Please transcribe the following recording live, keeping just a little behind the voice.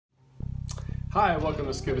Hi, welcome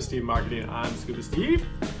to Scuba Steve Marketing. I'm Scuba Steve.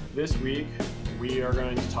 This week we are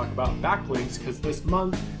going to talk about backlinks because this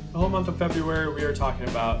month, the whole month of February, we are talking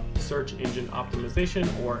about search engine optimization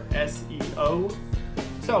or SEO.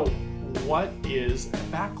 So, what is a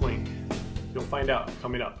backlink? You'll find out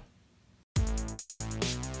coming up.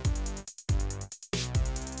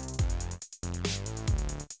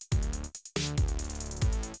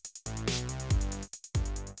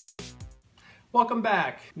 Welcome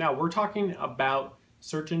back. Now we're talking about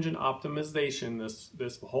search engine optimization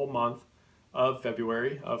this whole month of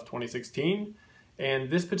February of 2016. And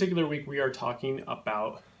this particular week we are talking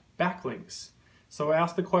about backlinks. So I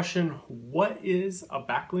asked the question, what is a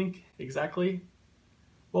backlink exactly?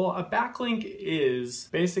 Well, a backlink is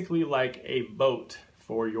basically like a vote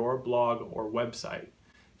for your blog or website.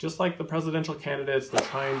 Just like the presidential candidates, they're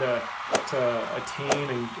trying to attain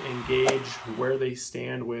and engage where they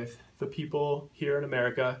stand with the people here in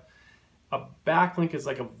America. A backlink is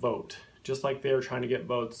like a vote. Just like they're trying to get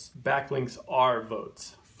votes, backlinks are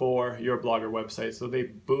votes for your blog or website. So they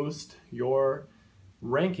boost your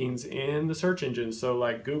rankings in the search engine. So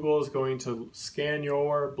like Google is going to scan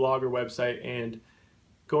your blog or website and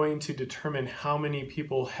going to determine how many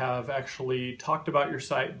people have actually talked about your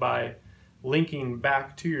site by linking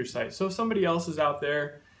back to your site. So if somebody else is out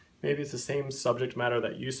there, maybe it's the same subject matter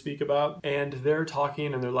that you speak about, and they're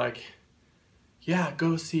talking and they're like, yeah,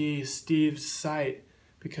 go see Steve's site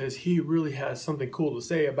because he really has something cool to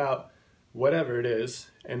say about whatever it is.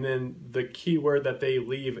 And then the keyword that they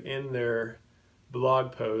leave in their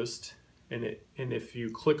blog post, and if you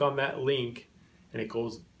click on that link and it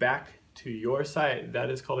goes back to your site,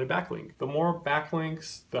 that is called a backlink. The more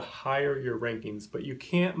backlinks, the higher your rankings, but you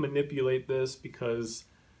can't manipulate this because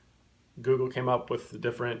Google came up with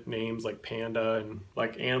different names like panda and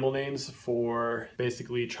like animal names for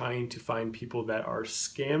basically trying to find people that are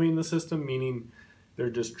scamming the system, meaning they're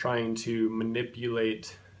just trying to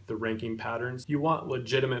manipulate the ranking patterns. You want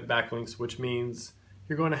legitimate backlinks, which means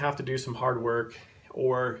you're going to have to do some hard work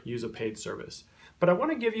or use a paid service. But I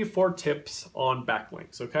want to give you 4 tips on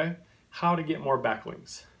backlinks, okay? How to get more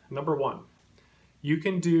backlinks. Number 1, you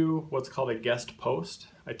can do what's called a guest post.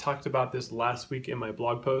 I talked about this last week in my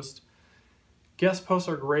blog post. Guest posts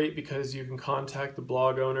are great because you can contact the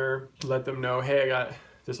blog owner, let them know, hey, I got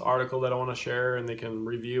this article that I want to share, and they can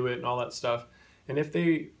review it and all that stuff. And if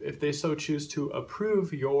they so choose to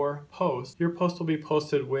approve your post will be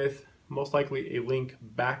posted with most likely a link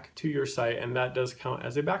back to your site, and that does count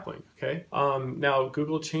as a backlink, okay? Now,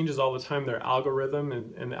 Google changes all the time their algorithm,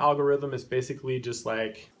 and the algorithm is basically just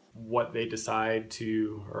like what they decide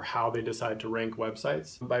to, or how they decide to rank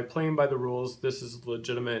websites. By playing by the rules, this is a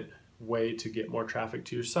legitimate way to get more traffic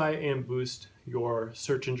to your site and boost your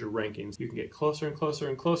search engine rankings. You can get closer and closer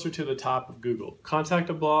and closer to the top of Google. Contact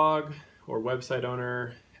a blog or website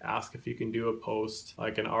owner, ask if you can do a post,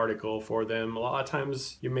 like an article for them. A lot of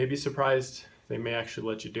times you may be surprised, they may actually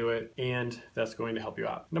let you do it, and that's going to help you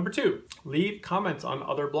out. Number 2, leave comments on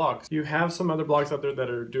other blogs. You have some other blogs out there that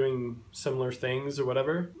are doing similar things or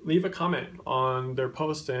whatever. Leave a comment on their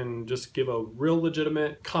post and just give a real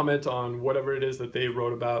legitimate comment on whatever it is that they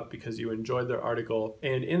wrote about because you enjoyed their article.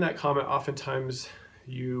 And in that comment, oftentimes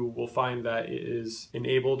you will find that it is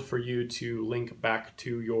enabled for you to link back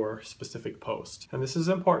to your specific post. And this is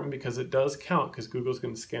important because it does count, because Google's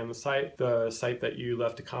going to scan the site that you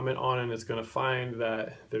left a comment on, and it's going to find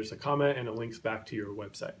that there's a comment and it links back to your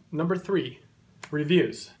website. Number 3,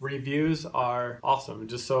 reviews. Reviews are awesome.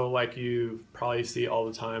 Just so like you probably see all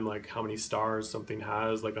the time, like how many stars something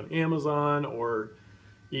has, like on Amazon, or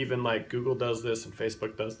even like Google does this and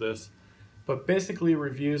Facebook does this. But basically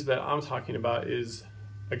reviews that I'm talking about is,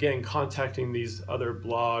 again, contacting these other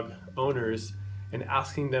blog owners and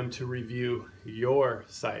asking them to review your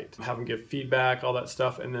site, have them give feedback, all that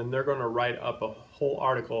stuff, and then they're going to write up a whole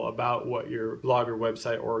article about what your blog or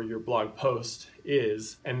website or your blog post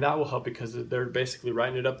is, and that will help because they're basically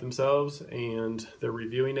writing it up themselves and they're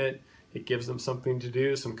reviewing it. It gives them something to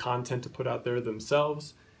do, some content to put out there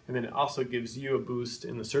themselves, and then it also gives you a boost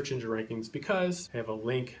in the search engine rankings because they have a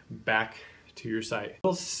link back to your site. A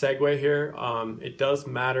little segue here, it does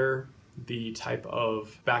matter the type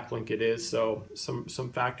of backlink it is. So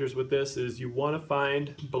some factors with this is you want to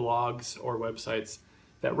find blogs or websites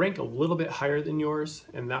that rank a little bit higher than yours,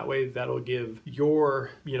 and that way that'll give your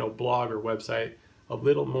blog or website a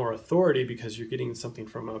little more authority because you're getting something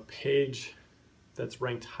from a page that's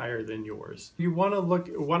ranked higher than yours. You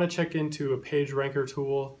want to check into a page ranker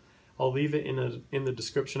tool. I'll leave it in the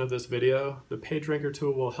description of this video. The page ranker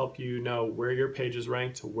tool will help you know where your page is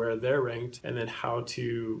ranked, where they're ranked, and then how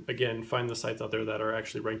to, again, find the sites out there that are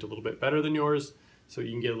actually ranked a little bit better than yours so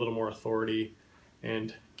you can get a little more authority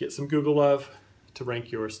and get some Google love to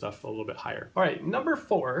rank your stuff a little bit higher. All right, number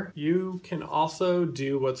 4, you can also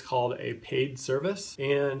do what's called a paid service.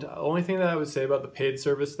 And the only thing that I would say about the paid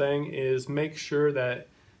service thing is make sure that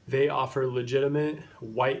they offer legitimate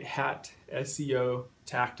white hat SEO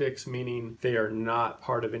tactics, meaning they are not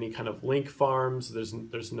part of any kind of link farms. There's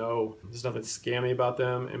nothing scammy about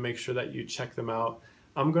them, and make sure that you check them out.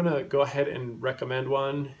 I'm gonna go ahead and recommend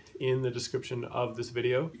one in the description of this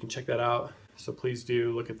video. You can check that out. So please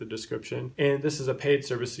do look at the description. And this is a paid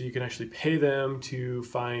service, so you can actually pay them to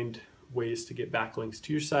find ways to get backlinks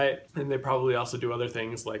to your site. And they probably also do other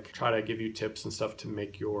things like try to give you tips and stuff to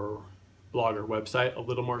make your blog or website a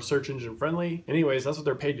little more search engine friendly. Anyways, that's what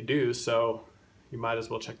they're paid to do, so you might as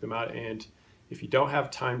well check them out. And if you don't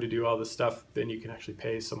have time to do all this stuff, then you can actually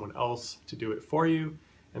pay someone else to do it for you,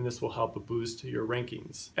 and this will help boost your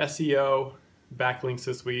rankings. SEO, backlinks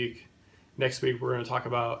this week. Next week, we're going to talk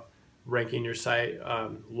about ranking your site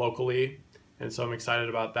locally. And so I'm excited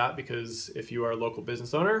about that, because if you are a local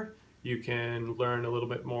business owner, you can learn a little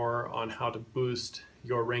bit more on how to boost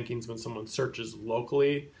your rankings when someone searches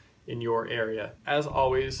locally in your area. As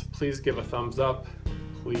always, please give a thumbs up,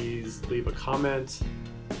 please leave a comment,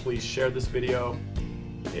 please share this video,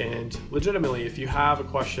 and legitimately, if you have a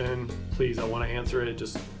question, please, I want to answer it.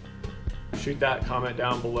 Just shoot that comment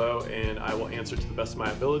down below and I will answer to the best of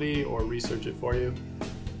my ability or research it for you.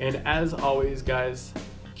 And as always, guys,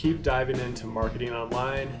 keep diving into marketing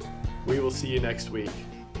online. We will see you next week.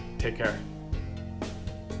 Take care.